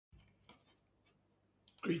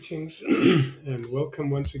Greetings and welcome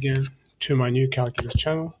once again to my new calculus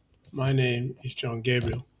channel. My name is John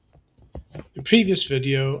Gabriel. In the previous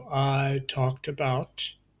video, I talked about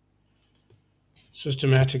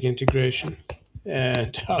systematic integration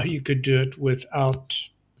and how you could do it without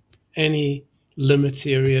any limit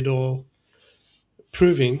theory at all,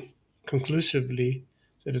 proving conclusively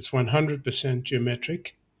that it's 100%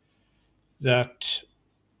 geometric, that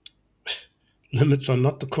limits are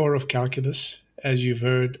not the core of calculus, as you've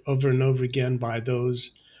heard over and over again by those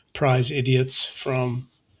prize idiots from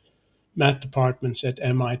math departments at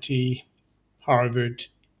MIT, Harvard,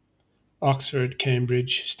 Oxford,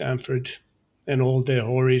 Cambridge, Stanford, and all their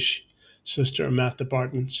whorish sister math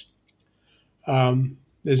departments.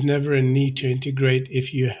 There's never a need to integrate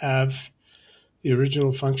if you have the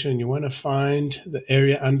original function and you want to find the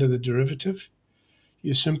area under the derivative.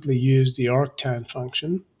 You simply use the arctan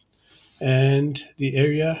function, and the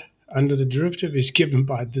area under the derivative is given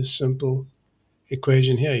by this simple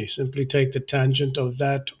equation here. You simply take the tangent of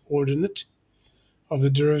that ordinate of the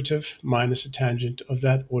derivative minus a tangent of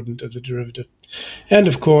that ordinate of the derivative. And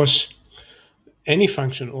of course, any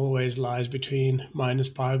function always lies between minus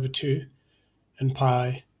pi over 2 and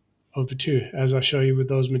pi over 2, as I show you with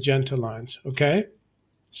those magenta lines. Okay?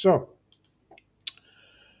 So,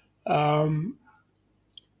 the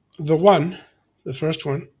first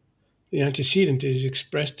one, the antecedent is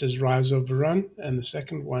expressed as rise over run, and the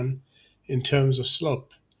second one in terms of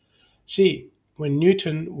slope. See, when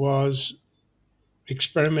Newton was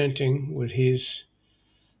experimenting with his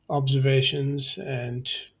observations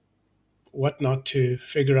and whatnot to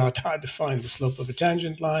figure out how to find the slope of a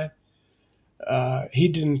tangent line, he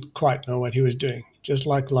didn't quite know what he was doing, just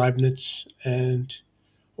like Leibniz and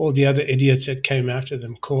all the other idiots that came after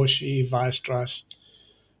them, Cauchy, Weierstrass,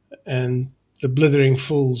 and the blithering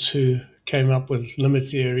fools who came up with limit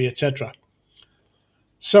theory, etc.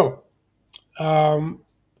 So, the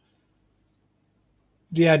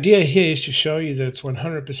idea here is to show you that it's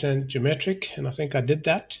 100% geometric, and I think I did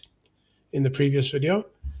that in the previous video.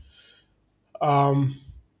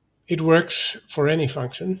 It works for any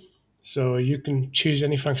function, so you can choose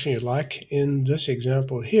any function you like. In this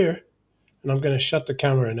example here, and I'm going to shut the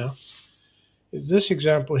camera now. In this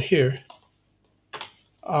example here,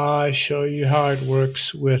 I show you how it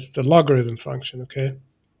works with the logarithm function, okay?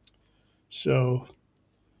 So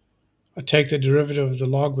I take the derivative of the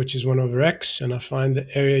log, which is 1 over x, and I find the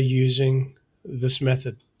area using this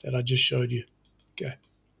method that I just showed you, okay?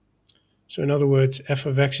 So in other words, f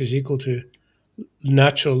of x is equal to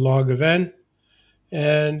natural log of n,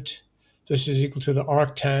 and this is equal to the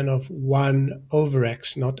arctan of 1 over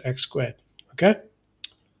x, not x squared, okay?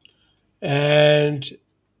 And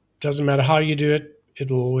doesn't matter how you do it, it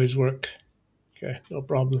will always work, okay? No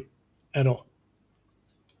problem at all.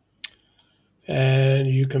 And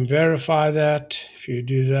you can verify that. If you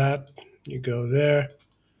do that, you go there.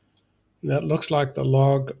 And that looks like the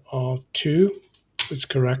log of 2. It's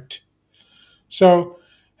correct. So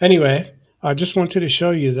anyway, I just wanted to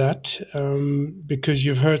show you that because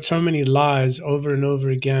you've heard so many lies over and over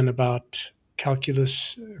again about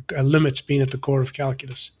calculus, limits being at the core of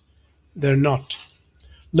calculus. They're not.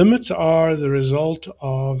 Limits are the result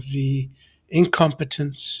of the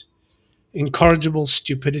incompetence, incorrigible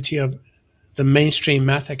stupidity of the mainstream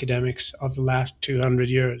math academics of the last 200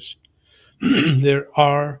 years. There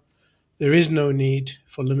is no need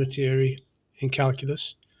for limit theory in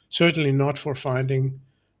calculus, certainly not for finding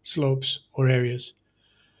slopes or areas.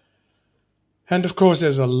 And of course,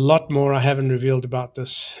 there's a lot more I haven't revealed about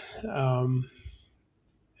this, and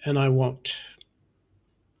I won't,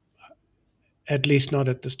 at least not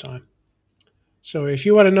at this time. So if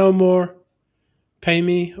you want to know more, pay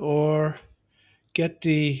me or get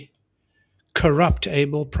the corrupt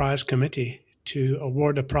Abel Prize Committee to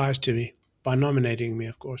award a prize to me by nominating me,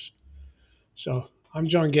 of course. So I'm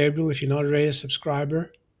John Gabriel. If you're not already a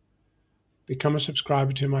subscriber, become a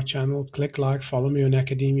subscriber to my channel. Click like, follow me on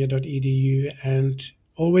academia.edu, and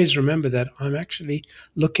always remember that I'm actually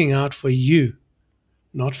looking out for you,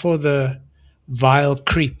 not for the vile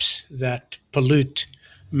creeps that pollute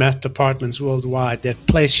math departments worldwide, that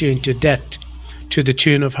place you into debt to the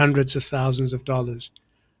tune of hundreds of thousands of dollars.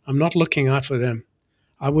 I'm not looking out for them.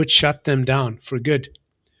 I would shut them down for good.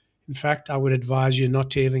 In fact, I would advise you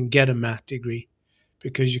not to even get a math degree,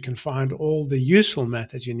 because you can find all the useful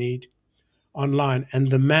math that you need online. And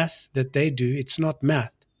the math that they do, it's not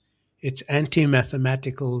math. It's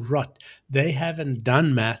anti-mathematical rot. They haven't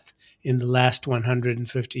done math in the last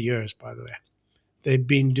 150 years, by the way. They've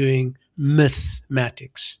been doing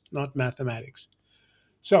mythmatics, not mathematics.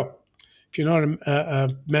 So if you're not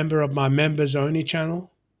a member of my members only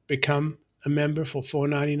channel, become a member for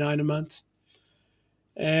 $4.99 a month.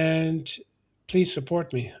 And please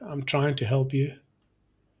support me. I'm trying to help you.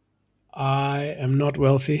 I am not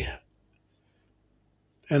wealthy,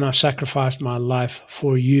 and I sacrificed my life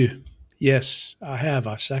for you. Yes, I have.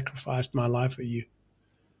 I sacrificed my life for you.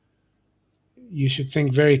 You should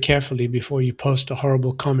think very carefully before you post a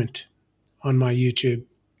horrible comment on my YouTube,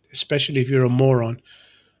 especially if you're a moron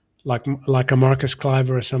like a Marcus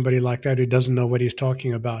Cliver or somebody like that who doesn't know what he's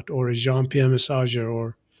talking about, or a Jean-Pierre Massager,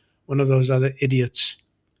 or one of those other idiots,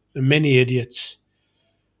 the many idiots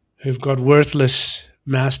who've got worthless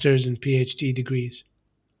masters and PhD degrees.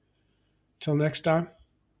 Till next time,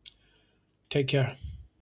 take care.